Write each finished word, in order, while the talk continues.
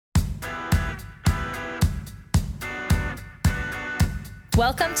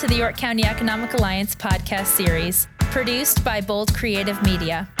Welcome to the York County Economic Alliance podcast series, produced by Bold Creative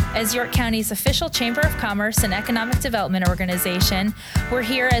Media. As York County's official Chamber of Commerce and Economic Development organization, we're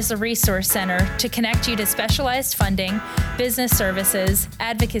here as a resource center to connect you to specialized funding, business services,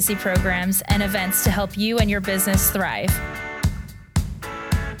 advocacy programs, and events to help you and your business thrive.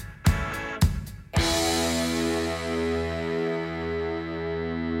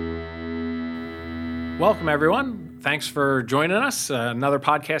 Welcome, everyone. Thanks for joining us. Another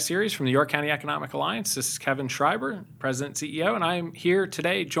podcast series from the York County Economic Alliance. This is Kevin Schreiber, President and CEO, and I'm here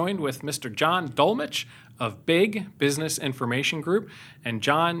today joined with Mr. John Dolmich of BIG, Business Information Group. And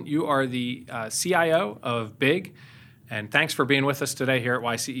John, you are the CIO of BIG, and thanks for being with us today here at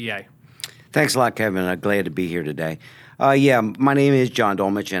YCEA. Thanks a lot, Kevin. I'm glad to be here today. My name is John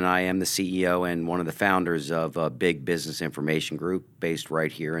Dolmich, and I am the CEO and one of the founders of BIG Business Information Group, based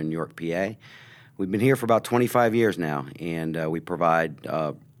right here in York, PA. We've been here for about 25 years now, and we provide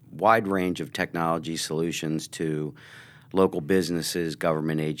a wide range of technology solutions to local businesses,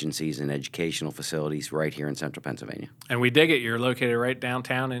 government agencies, and educational facilities right here in central Pennsylvania. And we dig it. You're located right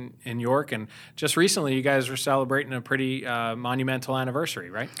downtown in York, and just recently you guys were celebrating a pretty monumental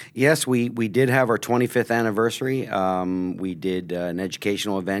anniversary, right? Yes, we did have our 25th anniversary. We did an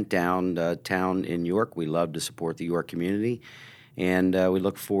educational event downtown in York. We love to support the York community. And we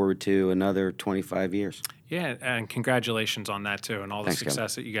look forward to another 25 years. Yeah, and congratulations on that, too, and all the Thanks,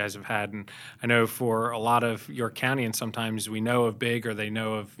 success that you guys have had. And I know for a lot of York County, and sometimes we know of BIG or they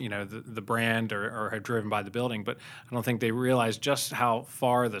know of the brand or have driven by the building, but I don't think they realize just how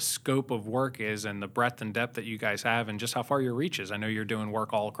far the scope of work is and the breadth and depth that you guys have and just how far your reach is. I know you're doing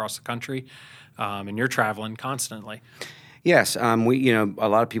work all across the country, and you're traveling constantly. Yes, a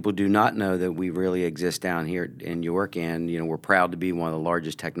lot of people do not know that we really exist down here in York, and we're proud to be one of the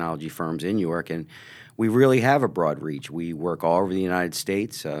largest technology firms in York, and we really have a broad reach. We work all over the United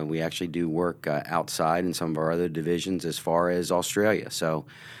States. We actually do work outside in some of our other divisions as far as Australia. So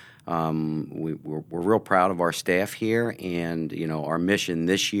we're real proud of our staff here, and our mission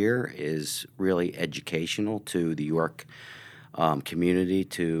this year is really educational to the York community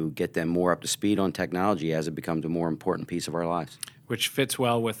to get them more up to speed on technology as it becomes a more important piece of our lives. Which fits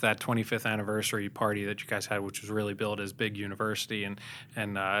well with that 25th anniversary party that you guys had, which was really billed as BIG University and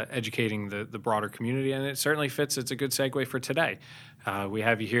educating the broader community. And it certainly fits. It's a good segue for today. We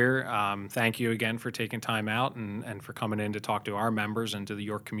have you here. Thank you again for taking time out and for coming in to talk to our members and to the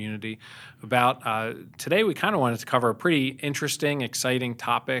York community about today. We kind of wanted to cover a pretty interesting, exciting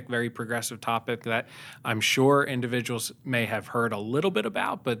topic, very progressive topic that I'm sure individuals may have heard a little bit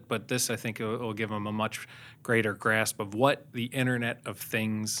about, but this I think will give them a much greater grasp of what the Internet of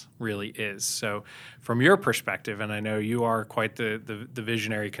Things really is. So from your perspective, and I know you are quite the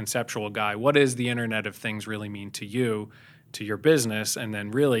visionary conceptual guy, what does the Internet of Things really mean to you, to your business, and then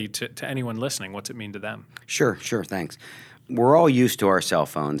really to anyone listening? What's it mean to them? Sure, thanks. We're all used to our cell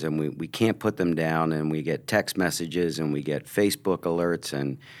phones, and we can't put them down, and we get text messages, and we get Facebook alerts,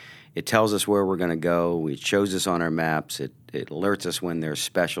 and it tells us where we're going to go. It shows us on our maps. It alerts us when there's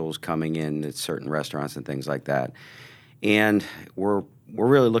specials coming in at certain restaurants and things like that. And we're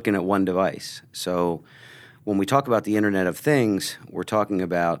really looking at one device. So when we talk about the Internet of Things, we're talking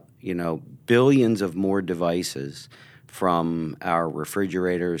about, billions of more devices, from our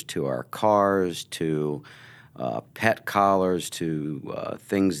refrigerators to our cars to pet collars to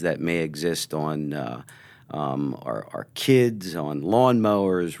things that may exist on our kids, on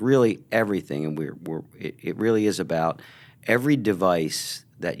lawnmowers, really everything. And it really is about every device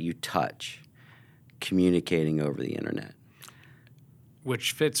that you touch communicating over the Internet.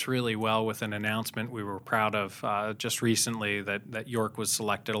 Which fits really well with an announcement we were proud of just recently that York was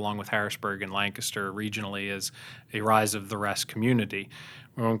selected along with Harrisburg and Lancaster regionally as a Rise of the Rest community.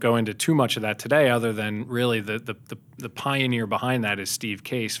 We won't go into too much of that today other than really the pioneer behind that is Steve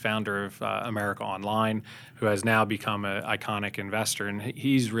Case, founder of America Online, who has now become an iconic investor. And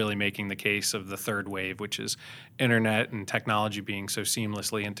he's really making the case of the third wave, which is internet and technology being so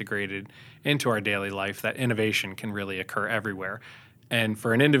seamlessly integrated into our daily life that innovation can really occur everywhere. And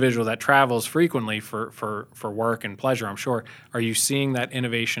for an individual that travels frequently for work and pleasure, I'm sure, are you seeing that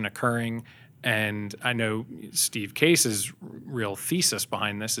innovation occurring? And I know Steve Case's real thesis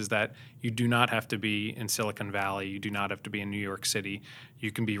behind this is that you do not have to be in Silicon Valley. You do not have to be in New York City. You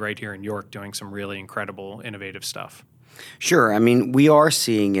can be right here in York doing some really incredible, innovative stuff. Sure. I mean, we are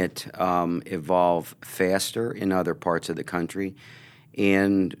seeing it evolve faster in other parts of the country.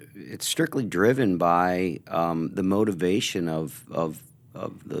 And it's strictly driven by the motivation of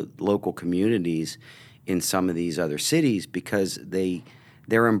the local communities in some of these other cities because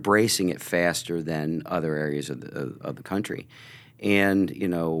they're embracing it faster than other areas of the country. And,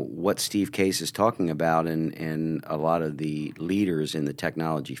 what Steve Case is talking about and a lot of the leaders in the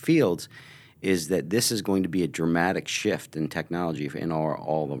technology fields is that this is going to be a dramatic shift in technology in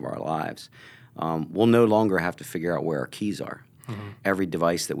all of our lives. We'll no longer have to figure out where our keys are. Mm-hmm. Every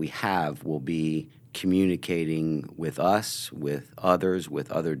device that we have will be communicating with us, with others,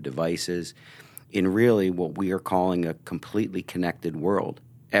 with other devices, in really what we are calling a completely connected world.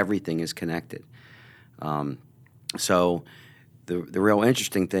 Everything is connected. So the real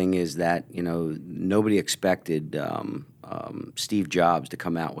interesting thing is that, nobody expected Steve Jobs to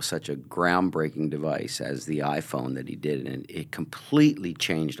come out with such a groundbreaking device as the iPhone that he did, and it completely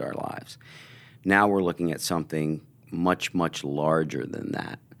changed our lives. Now we're looking at something much, much larger than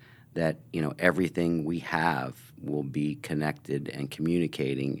that, everything we have will be connected and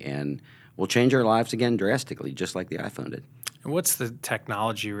communicating and will change our lives again drastically, just like the iPhone did. And what's the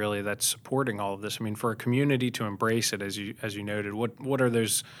technology really that's supporting all of this? I mean, for a community to embrace it, as you noted, what are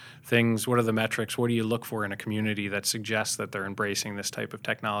those things? What are the metrics? What do you look for in a community that suggests that they're embracing this type of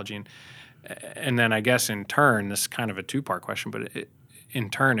technology? And then I guess in turn, this is kind of a two-part question, but in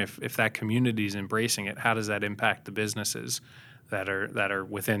turn, if that community is embracing it, how does that impact the businesses that are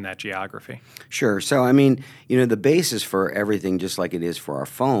within that geography? Sure. So, I mean, the basis for everything, just like it is for our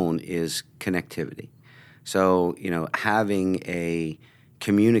phone, is connectivity. So, having a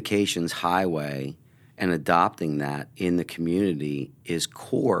communications highway and adopting that in the community is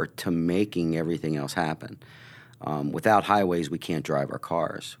core to making everything else happen. Without highways, we can't drive our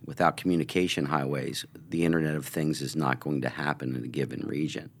cars. Without communication highways, the Internet of Things is not going to happen in a given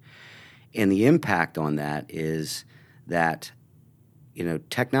region. And the impact on that is that,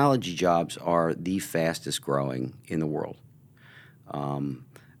 technology jobs are the fastest growing in the world.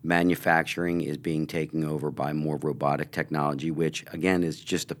 Manufacturing is being taken over by more robotic technology, which, again, is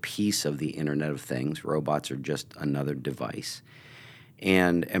just a piece of the Internet of Things. Robots are just another device.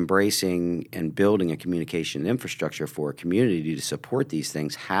 And embracing and building a communication infrastructure for a community to support these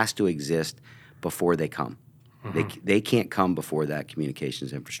things has to exist before they come. Mm-hmm. They can't come before that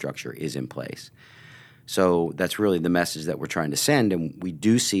communications infrastructure is in place. So that's really the message that we're trying to send, and we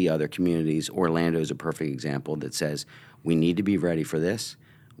do see other communities. Orlando is a perfect example that says we need to be ready for this.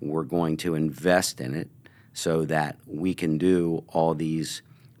 We're going to invest in it so that we can do all these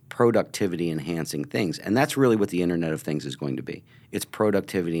productivity-enhancing things. And that's really what the Internet of Things is going to be. It's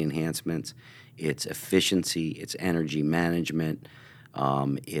productivity enhancements, it's efficiency, it's energy management,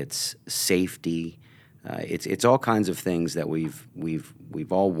 it's safety. It's all kinds of things that we've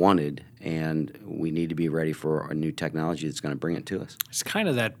all wanted, and we need to be ready for a new technology that's going to bring it to us. It's kind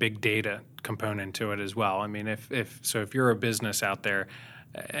of that big data component to it as well. I mean, if you're a business out there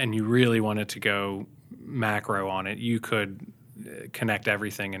and you really wanted to go macro on it, you could connect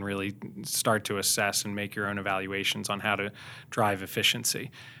everything and really start to assess and make your own evaluations on how to drive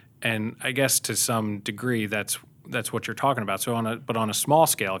efficiency. And I guess to some degree that's what you're talking about. So on a small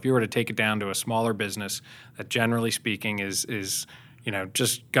scale, if you were to take it down to a smaller business that generally speaking is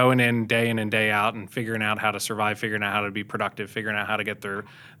just going in and day out and figuring out how to survive, figuring out how to be productive, figuring out how to get their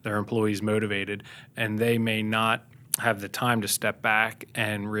employees motivated, and they may not have the time to step back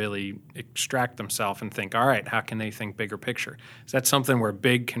and really extract themselves and think, all right, how can they think bigger picture? Is that something where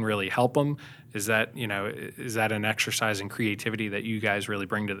big can really help them? Is that an exercise in creativity that you guys really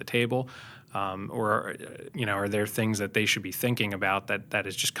bring to the table? Or are there things that they should be thinking about that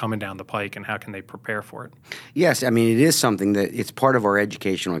is just coming down the pike, and how can they prepare for it? Yes, I mean, it is something that it's part of our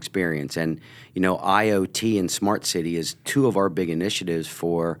educational experience. And, IoT and Smart City is two of our big initiatives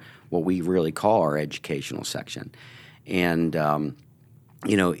for what we really call our educational section. And,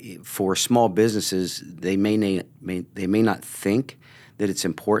 for small businesses, they may not think that it's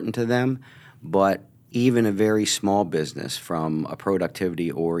important to them, but even a very small business from a productivity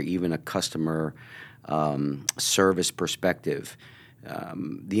or even a customer service perspective,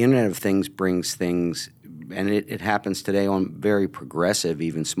 the Internet of Things brings things, and it happens today on very progressive,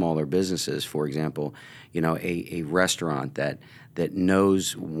 even smaller businesses. For example, a restaurant that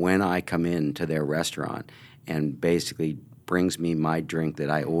knows when I come into their restaurant and basically brings me my drink that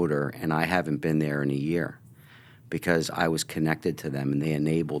I order, and I haven't been there in a year because I was connected to them and they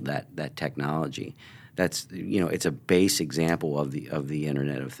enabled that technology. That's it's a base example of the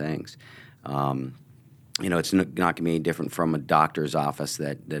Internet of Things. It's not going to be any different from a doctor's office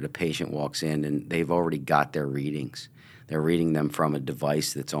that a patient walks in and they've already got their readings. They're reading them from a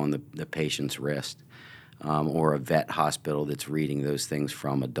device that's on the patient's wrist, or a vet hospital that's reading those things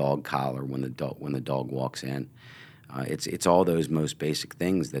from a dog collar when the dog walks in. It's all those most basic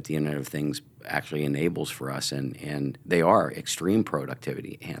things that the Internet of Things actually enables for us, and they are extreme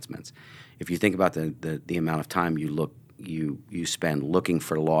productivity enhancements. If you think about the amount of time you look you spend looking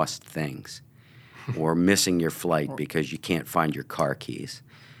for lost things or missing your flight because you can't find your car keys.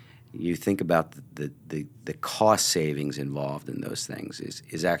 You think about the cost savings involved in those things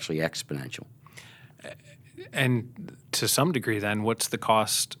is actually exponential. And to some degree, then, what's the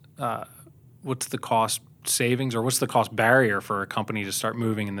cost savings, or what's the cost barrier for a company to start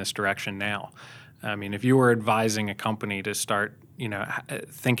moving in this direction now? I mean, if you were advising a company to start,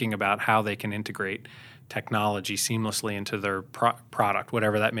 thinking about how they can integrate technology seamlessly into their product,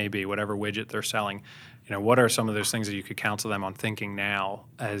 whatever that may be, whatever widget they're selling, what are some of those things that you could counsel them on thinking now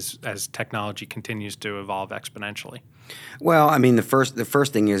as technology continues to evolve exponentially? Well, I mean, the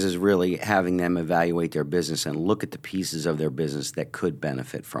first thing is really having them evaluate their business and look at the pieces of their business that could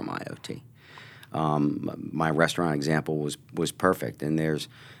benefit from IoT. My restaurant example was perfect, and there's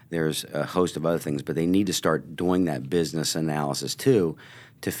a host of other things, but they need to start doing that business analysis too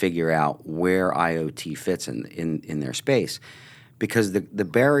to figure out where IoT fits in their space, because the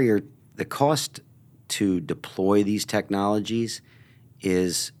barrier, the cost to deploy these technologies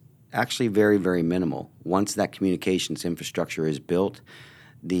is actually very, very minimal. Once that communications infrastructure is built,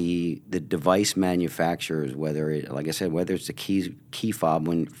 the device manufacturers, whether it's a key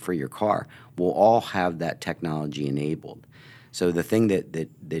fob for your car, will all have that technology enabled. So the thing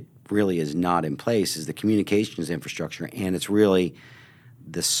that really is not in place is the communications infrastructure, and it's really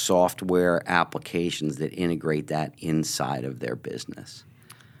the software applications that integrate that inside of their business.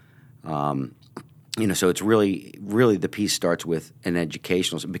 So it's really the piece starts with an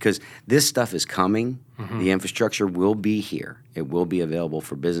educational, because this stuff is coming. Mm-hmm. The infrastructure will be here. It will be available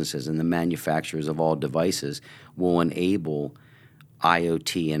for businesses, and the manufacturers of all devices will enable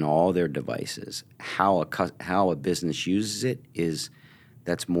IoT in all their devices. How a business uses it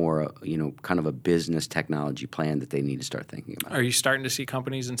that's more kind of a business technology plan that they need to start thinking about. Are you starting to see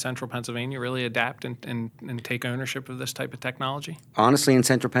companies in central Pennsylvania really adapt and take ownership of this type of technology? Honestly, in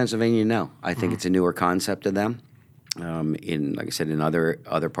central Pennsylvania, no. I think it's a newer concept to them. Like I said, in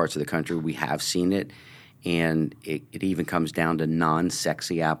other parts of the country, we have seen it. And it even comes down to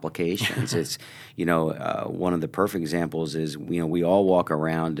non-sexy applications. It's, one of the perfect examples is, we all walk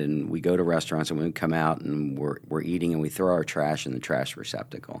around and we go to restaurants and we come out and we're eating and we throw our trash in the trash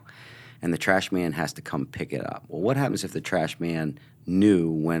receptacle. And the trash man has to come pick it up. Well, what happens if the trash man knew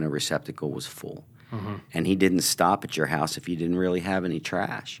when a receptacle was full? Mm-hmm. And he didn't stop at your house if you didn't really have any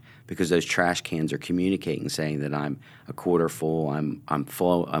trash, because those trash cans are communicating, saying that I'm a quarter full, I'm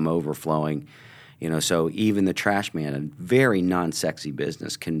full, I'm overflowing. So even the trash man, a very non-sexy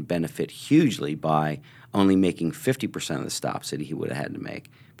business, can benefit hugely by only making 50% of the stops that he would have had to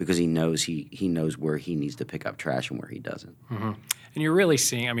make, because he knows where he needs to pick up trash and where he doesn't. Mm-hmm. And you're really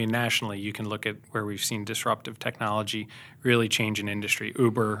seeing, nationally, you can look at where we've seen disruptive technology really change an industry.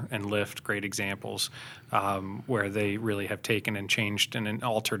 Uber and Lyft, great examples, where they really have taken and changed and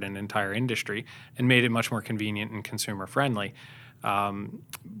altered an entire industry and made it much more convenient and consumer-friendly.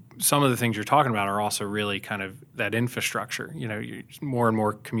 Some of the things you're talking about are also really kind of that infrastructure. More and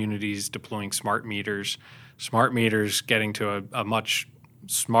more communities deploying smart meters getting to a much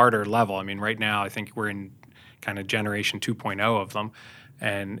smarter level. Right now I think we're in kind of generation 2.0 of them,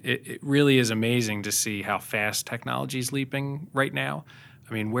 and it really is amazing to see how fast technology is leaping right now.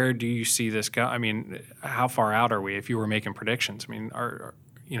 Where do you see this go? How far out are we if you were making predictions?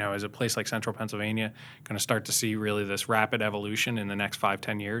 Is a place like central Pennsylvania going to start to see really this rapid evolution in the next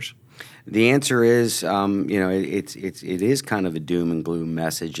 5-10 years? The answer is, it is kind of a doom and gloom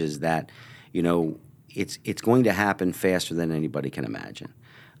message, is that, it's going to happen faster than anybody can imagine.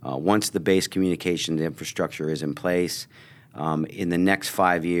 Once the base communication infrastructure is in place, in the next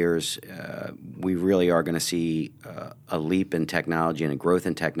 5 years, we really are going to see a leap in technology and a growth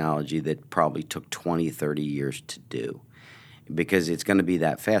in technology that probably took 20, 30 years to do. Because it's going to be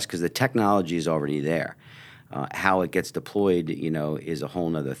that fast, because the technology is already there. How it gets deployed, is a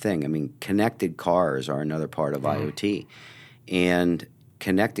whole other thing. Connected cars are another part of IoT. And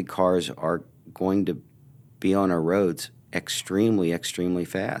connected cars are going to be on our roads extremely, extremely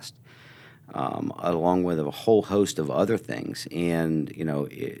fast, along with a whole host of other things. And,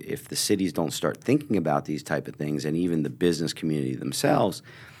 if the cities don't start thinking about these type of things, and even the business community themselves,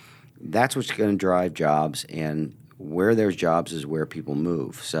 that's what's going to drive jobs, and where there's jobs is where people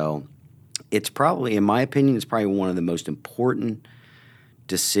move. So it's probably, in my opinion, it's probably one of the most important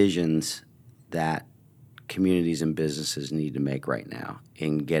decisions that communities and businesses need to make right now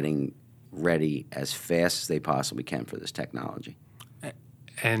in getting ready as fast as they possibly can for this technology.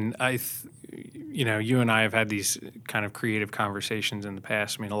 And you and I have had these kind of creative conversations in the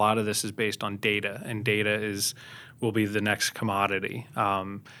past. A lot of this is based on data, and data will be the next commodity.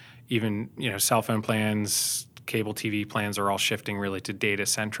 Even, cell phone plans cable TV plans are all shifting really to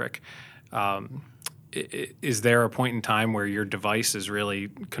data-centric. Is there a point in time where your device is really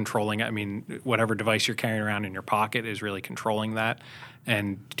controlling it? I mean, whatever device you're carrying around in your pocket is really controlling that?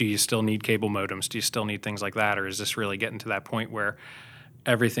 And do you still need cable modems? Do you still need things like that? Or is this really getting to that point where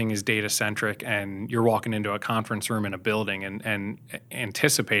everything is data-centric and you're walking into a conference room in a building and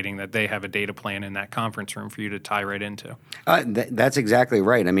anticipating that they have a data plan in that conference room for you to tie right into? That's exactly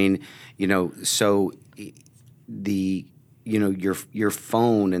right. I mean, so your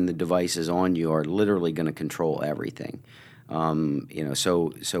phone and the devices on you are literally going to control everything.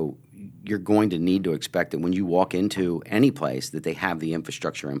 So you're going to need to expect that when you walk into any place that they have the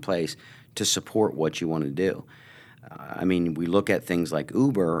infrastructure in place to support what you want to do. I mean, we look at things like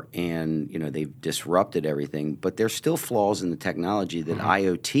Uber and, they've disrupted everything, but there's still flaws in the technology that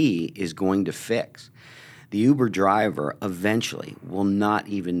IoT is going to fix. The Uber driver eventually will not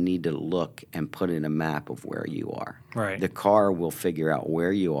even need to look and put in a map of where you are. Right. The car will figure out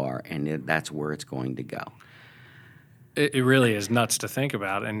where you are, and that's where it's going to go. It really is nuts to think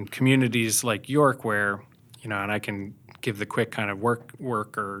about. And communities like York where, and I can give the quick kind of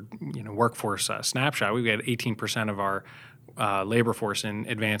workforce snapshot. We've got 18% of our labor force in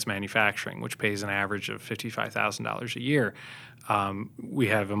advanced manufacturing, which pays an average of $55,000 a year. We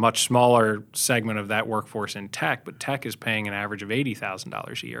have a much smaller segment of that workforce in tech, but tech is paying an average of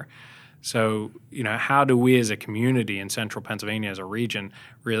 $80,000 a year. So, how do we as a community in central Pennsylvania as a region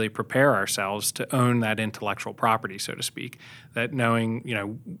really prepare ourselves to own that intellectual property, so to speak, that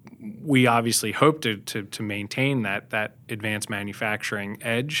knowing, we obviously hope to maintain that advanced manufacturing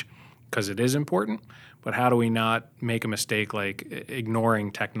edge because it is important, but how do we not make a mistake like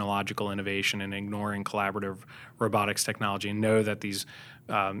ignoring technological innovation and ignoring collaborative robotics technology and know that these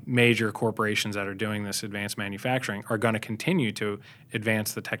major corporations that are doing this advanced manufacturing are going to continue to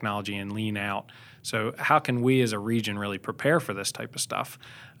advance the technology and lean out. So how can we as a region really prepare for this type of stuff?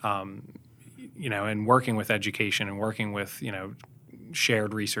 And working with education and working with,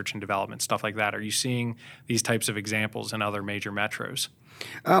 shared research and development, stuff like that. Are you seeing these types of examples in other major metros?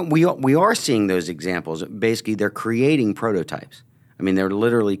 We are seeing those examples. Basically, they're creating prototypes. I mean, they're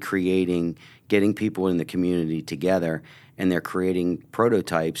literally getting people in the community together, and they're creating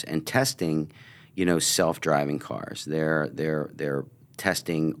prototypes and testing, self-driving cars. They're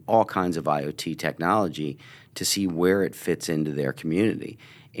testing all kinds of IoT technology to see where it fits into their community.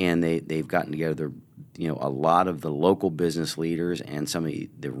 And they've gotten together, a lot of the local business leaders and some of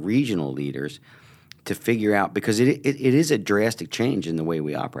the regional leaders to figure out, because it is a drastic change in the way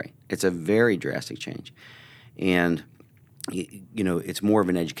we operate. It's a very drastic change. And, it's more of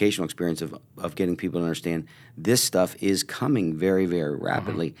an educational experience of getting people to understand this stuff is coming very, very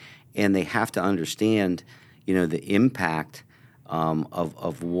rapidly. And they have to understand, the impact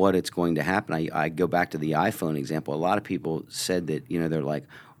of what it's going to happen. I go back to the iPhone example. A lot of people said that, they're like,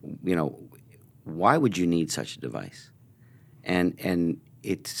 why would you need such a device? And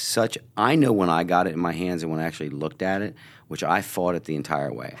it's such, I know when I got it in my hands and when I actually looked at it, which I fought it the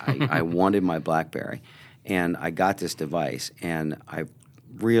entire way. I wanted my BlackBerry, and I got this device, and I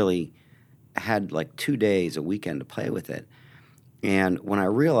really had like 2 days, a weekend to play with it. And when I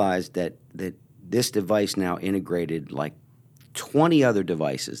realized that this device now integrated like 20 other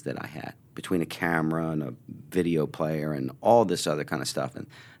devices that I had, between a camera and a video player and all this other kind of stuff, and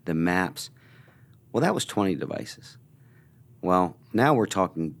the maps, well, that was 20 devices. Well, now we're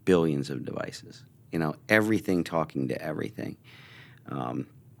talking billions of devices, everything talking to everything,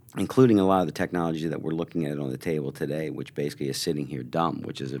 including a lot of the technology that we're looking at on the table today, which basically is sitting here dumb,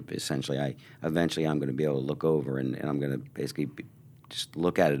 which is essentially eventually I'm going to be able to look over and I'm going to basically just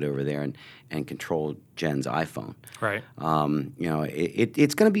look at it over there and control Jen's iPhone. Right.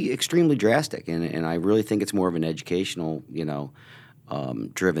 It's going to be extremely drastic, and I really think it's more of an educational,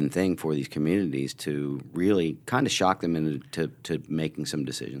 driven thing for these communities to really kind of shock them into making some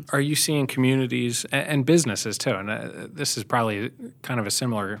decisions. Are you seeing communities and businesses too? And this is probably kind of a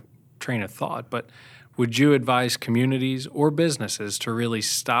similar train of thought, but would you advise communities or businesses to really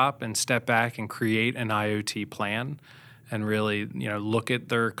stop and step back and create an IoT plan and really, look at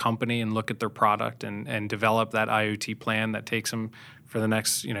their company and look at their product and develop that IoT plan that takes them for the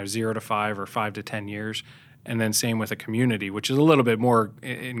next, 0 to 5 or 5 to 10 years? And then same with a community, which is a little bit more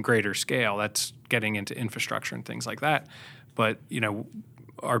in greater scale. That's getting into infrastructure and things like that. But,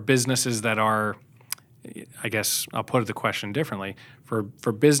 are businesses that are, I guess I'll put the question differently, for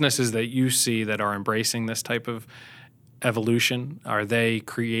businesses that you see that are embracing this type of evolution, are they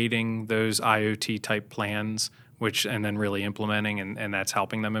creating those IoT type plans and then really implementing and that's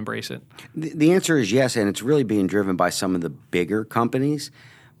helping them embrace it? The answer is yes, and it's really being driven by some of the bigger companies.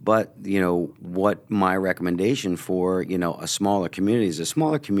 But, what my recommendation for, a smaller community is, a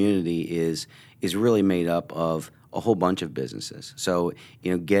smaller community is really made up of a whole bunch of businesses. So,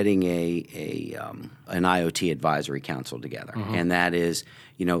 getting an IoT advisory council together. And that is,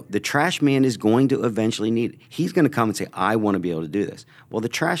 the trash man is going to eventually need it. He's going to come and say, I want to be able to do this. Well, the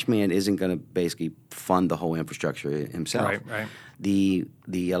trash man isn't going to basically fund the whole infrastructure himself. Right. The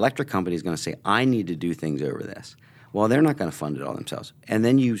electric company is going to say, I need to do things over this. Well, they're not going to fund it all themselves. And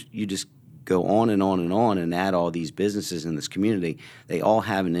then you just go on and on and on and add all these businesses in this community. They all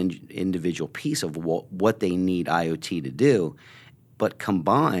have an individual piece of what they need IoT to do, but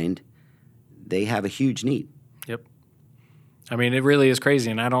combined, they have a huge need. Yep. I mean, it really is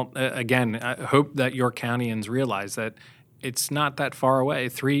crazy. And I hope that York Countyans realize that it's not that far away.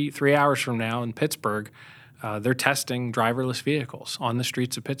 Three hours from now in Pittsburgh, they're testing driverless vehicles on the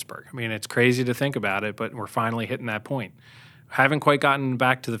streets of Pittsburgh. I mean, it's crazy to think about it, but we're finally hitting that point. Haven't quite gotten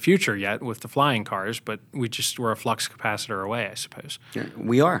back to the future yet with the flying cars, but we're a flux capacitor away, I suppose. Yeah,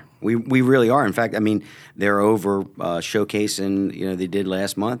 we are. We really are. In fact, I mean, they're over showcasing. They did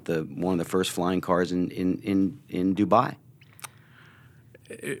last month one of the first flying cars in Dubai.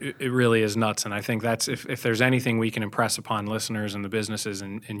 It really is nuts, and I think that's if there's anything we can impress upon listeners and the businesses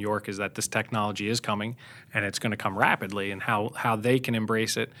in York is that this technology is coming, and it's going to come rapidly, and how they can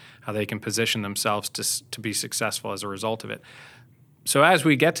embrace it, how they can position themselves to be successful as a result of it. So as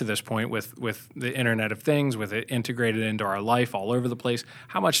we get to this point with the Internet of Things, with it integrated into our life all over the place,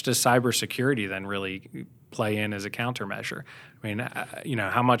 how much does cybersecurity then really play in as a countermeasure? I mean,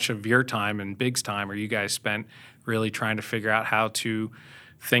 how much of your time and Big's time are you guys spent really trying to figure out how to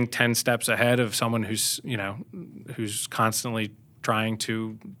think 10 steps ahead of someone who's constantly trying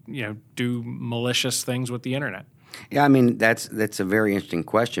to, do malicious things with the internet? Yeah, I mean, that's a very interesting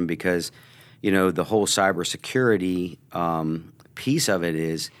question because, the whole cybersecurity piece of it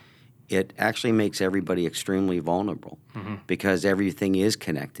is it actually makes everybody extremely vulnerable because everything is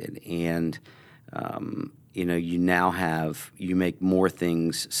connected. And, you make more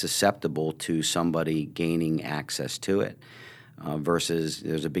things susceptible to somebody gaining access to it. Versus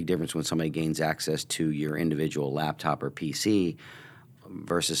there's a big difference when somebody gains access to your individual laptop or PC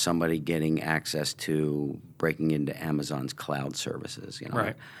versus somebody getting access to breaking into Amazon's cloud services.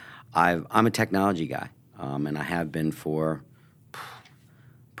 Right. I'm a technology guy, and I have been for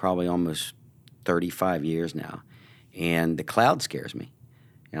probably almost 35 years now, and the cloud scares me.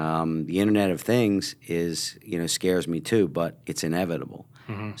 The Internet of Things scares me too, but it's inevitable.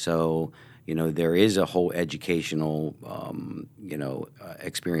 So. There is a whole educational,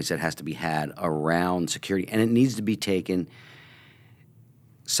 experience that has to be had around security, and it needs to be taken.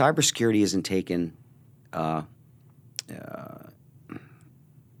 Cybersecurity isn't taken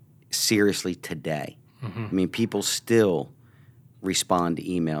seriously today. I mean, people still respond to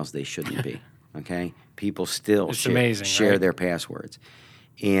emails they shouldn't be. Okay, people still share their passwords.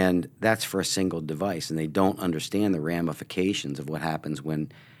 And that's for a single device, and they don't understand the ramifications of what happens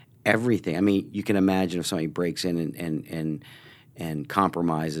when everything. I mean, you can imagine if somebody breaks in and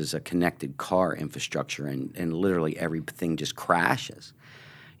compromises a connected car infrastructure, and literally everything just crashes.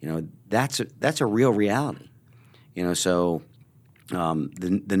 That's a real reality. So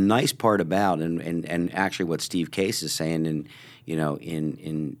the nice part about and actually what Steve Case is saying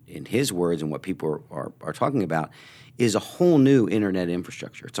in his words and what people are talking about is a whole new internet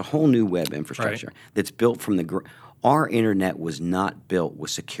infrastructure. It's a whole new web infrastructure that's built from the Our internet was not built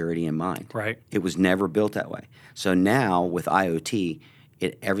with security in mind. Right. It was never built that way. So now with IoT,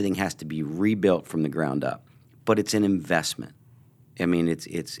 everything has to be rebuilt from the ground up. But it's an investment. I mean,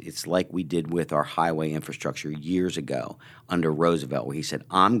 it's like we did with our highway infrastructure years ago under Roosevelt, where he said,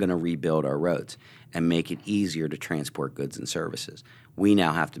 I'm going to rebuild our roads and make it easier to transport goods and services. We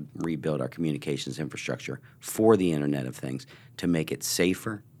now have to rebuild our communications infrastructure for the Internet of Things to make it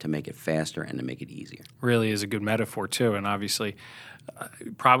safer, to make it faster, and to make it easier. Really is a good metaphor, too, and obviously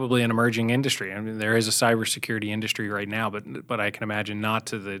probably an emerging industry. I mean, there is a cybersecurity industry right now, but I can imagine not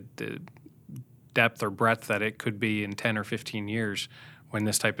to the depth or breadth that it could be in 10 or 15 years when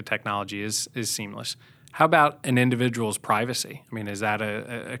this type of technology is seamless. How about an individual's privacy? I mean, is that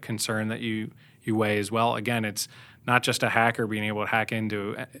a concern that you weigh as well? Again, it's not just a hacker being able to hack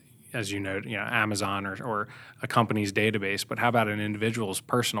into, as you know, Amazon or a company's database, but how about an individual's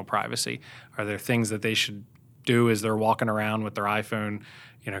personal privacy? Are there things that they should do as they're walking around with their iPhone,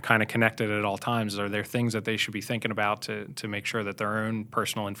 kind of connected at all times? Are there things that they should be thinking about to make sure that their own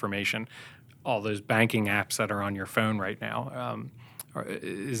personal information, all those banking apps that are on your phone right now,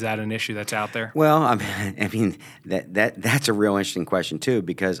 is that an issue that's out there? Well, I mean that's a real interesting question too,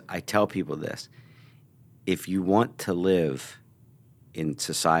 because I tell people this: if you want to live in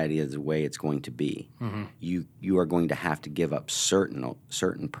society is the way it's going to be, you are going to have to give up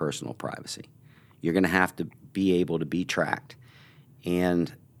certain personal privacy. You're going to have to be able to be tracked,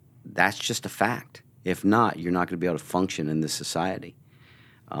 and that's just a fact. If not, you're not going to be able to function in this society.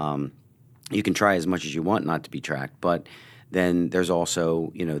 You can try as much as you want not to be tracked, but then there's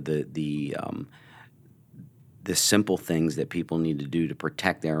also, the simple things that people need to do to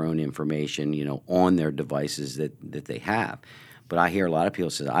protect their own information, on their devices that they have. But I hear a lot of people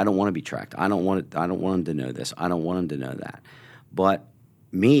say, I don't want to be tracked. I don't want them to know this. I don't want them to know that. But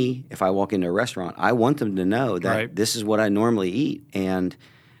me, if I walk into a restaurant, I want them to know that this is what I normally eat, and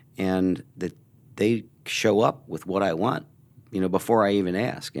that they show up with what I want, before I even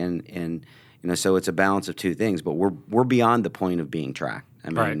ask. And so it's a balance of two things. But we're beyond the point of being tracked. I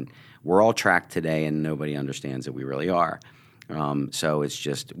mean, we're all tracked today, and nobody understands that we really are. So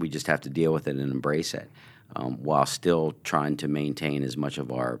we just have to deal with it and embrace it, while still trying to maintain as much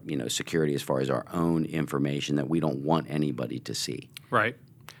of our security as far as our own information that we don't want anybody to see. Right.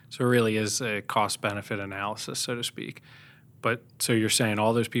 So it really is a cost-benefit analysis, so to speak. But so you're saying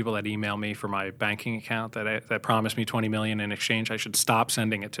all those people that email me for my banking account that promised me $20 million in exchange, I should stop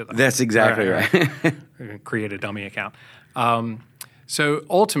sending it to them. That's exactly right. Create a dummy account. So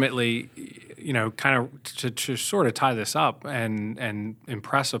ultimately, kind of to sort of tie this up and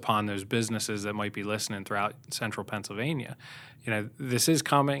impress upon those businesses that might be listening throughout central Pennsylvania, this is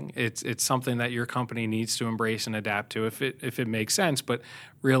coming. It's something that your company needs to embrace and adapt to if it makes sense. But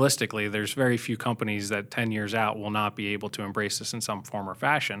realistically, there's very few companies that 10 years out will not be able to embrace this in some form or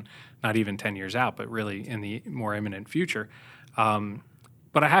fashion. Not even 10 years out, but really in the more imminent future.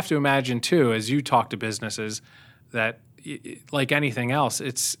 But I have to imagine too, as you talk to businesses, that like anything else,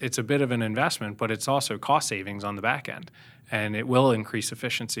 it's a bit of an investment, but it's also cost savings on the back end, and it will increase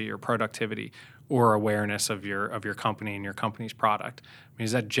efficiency or productivity or awareness of your company and your company's product. I mean,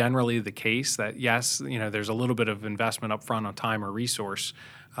 is that generally the case? That yes, there's a little bit of investment up front on time or resource,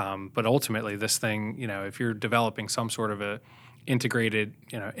 but ultimately this thing, if you're developing some sort of a integrated,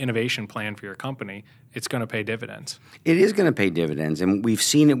 innovation plan for your company, it's going to pay dividends. It is going to pay dividends, and we've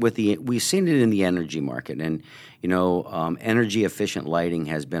seen it in the energy market. And energy efficient lighting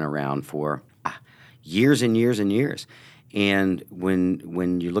has been around for years and years and years. And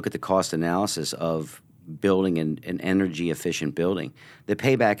when you look at the cost analysis of building an energy efficient building, the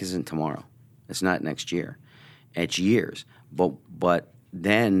payback isn't tomorrow. It's not next year. It's years. But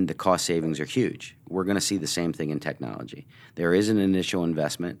then the cost savings are huge. We're going to see the same thing in technology. There is an initial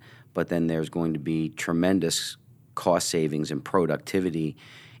investment, but then there's going to be tremendous cost savings and productivity,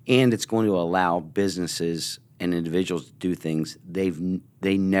 and it's going to allow businesses and individuals to do things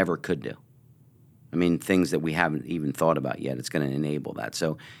they never could do. I mean, things that we haven't even thought about yet. It's going to enable that.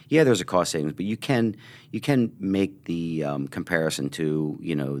 So, yeah, there's a cost savings, but you can make the comparison to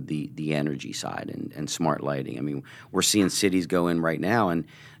the energy side and smart lighting. I mean, we're seeing cities go in right now, and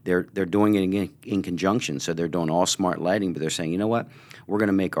they're doing it in conjunction. So they're doing all smart lighting, but they're saying, you know what, we're going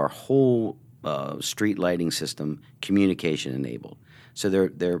to make our whole street lighting system communication enabled. So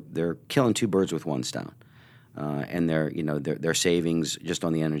they're killing two birds with one stone. And their savings just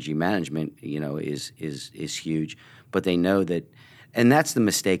on the energy management, is huge. But they know that, and that's the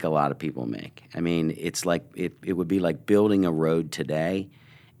mistake a lot of people make. I mean, it's like it would be like building a road today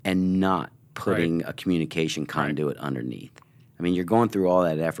and not putting a communication conduit underneath. I mean, you're going through all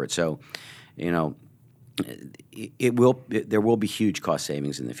that effort. So, there will be huge cost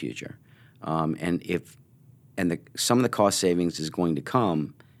savings in the future, some of the cost savings is going to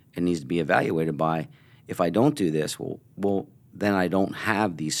come and needs to be evaluated by, if I don't do this, well, then I don't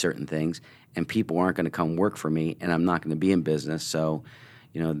have these certain things, and people aren't going to come work for me, and I'm not going to be in business. So,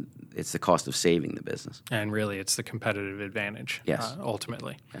 it's the cost of saving the business. And really, it's the competitive advantage. Yes.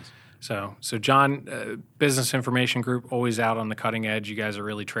 Ultimately. Yes. So John, Business Information Group, always out on the cutting edge. You guys are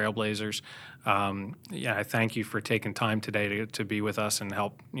really trailblazers. I thank you for taking time today to be with us and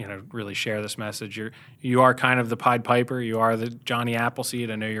help, really share this message. You are kind of the Pied Piper. You are the Johnny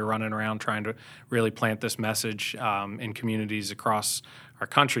Appleseed. I know you're running around trying to really plant this message in communities across our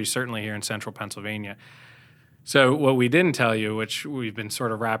country, certainly here in central Pennsylvania. So what we didn't tell you, which we've been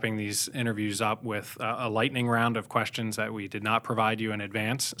sort of wrapping these interviews up with a lightning round of questions that we did not provide you in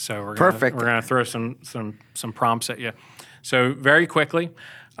advance. So we're gonna throw some prompts at you. So very quickly,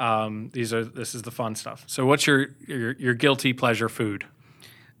 this is the fun stuff. So what's your guilty pleasure food?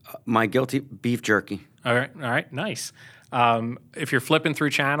 My guilty beef jerky. All right, nice. If you're flipping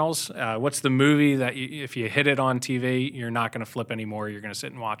through channels, what's the movie that if you hit it on TV, you're not going to flip anymore, you're going to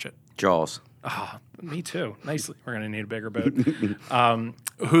sit and watch it? Jaws. Oh, me too. Nicely. We're going to need a bigger boat.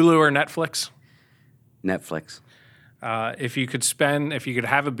 Hulu or Netflix? Netflix. If you could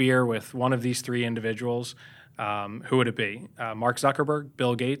have a beer with one of these three individuals, who would it be? Mark Zuckerberg,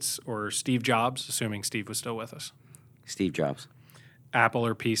 Bill Gates, or Steve Jobs, assuming Steve was still with us? Steve Jobs. Apple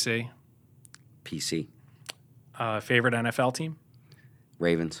or PC? PC. Favorite NFL team?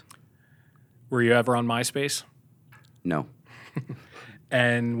 Ravens. Were you ever on MySpace? No.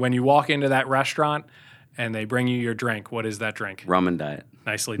 And when you walk into that restaurant and they bring you your drink, what is that drink? Rum and diet.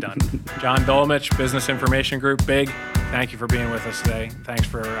 Nicely done. John Dolemich, Business Information Group, BIG, thank you for being with us today. Thanks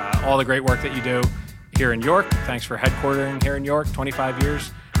for all the great work that you do here in York. Thanks for headquartering here in York, 25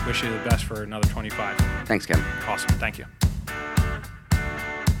 years. Wish you the best for another 25. Thanks, Kevin. Awesome. Thank you.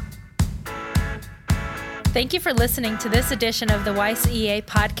 Thank you for listening to this edition of the YCEA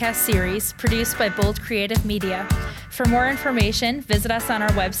podcast series produced by Bold Creative Media. For more information, visit us on our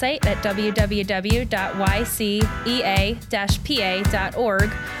website at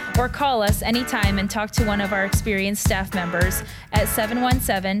www.ycea-pa.org or call us anytime and talk to one of our experienced staff members at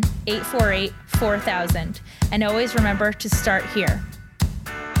 717-848-4000. And always remember to start here.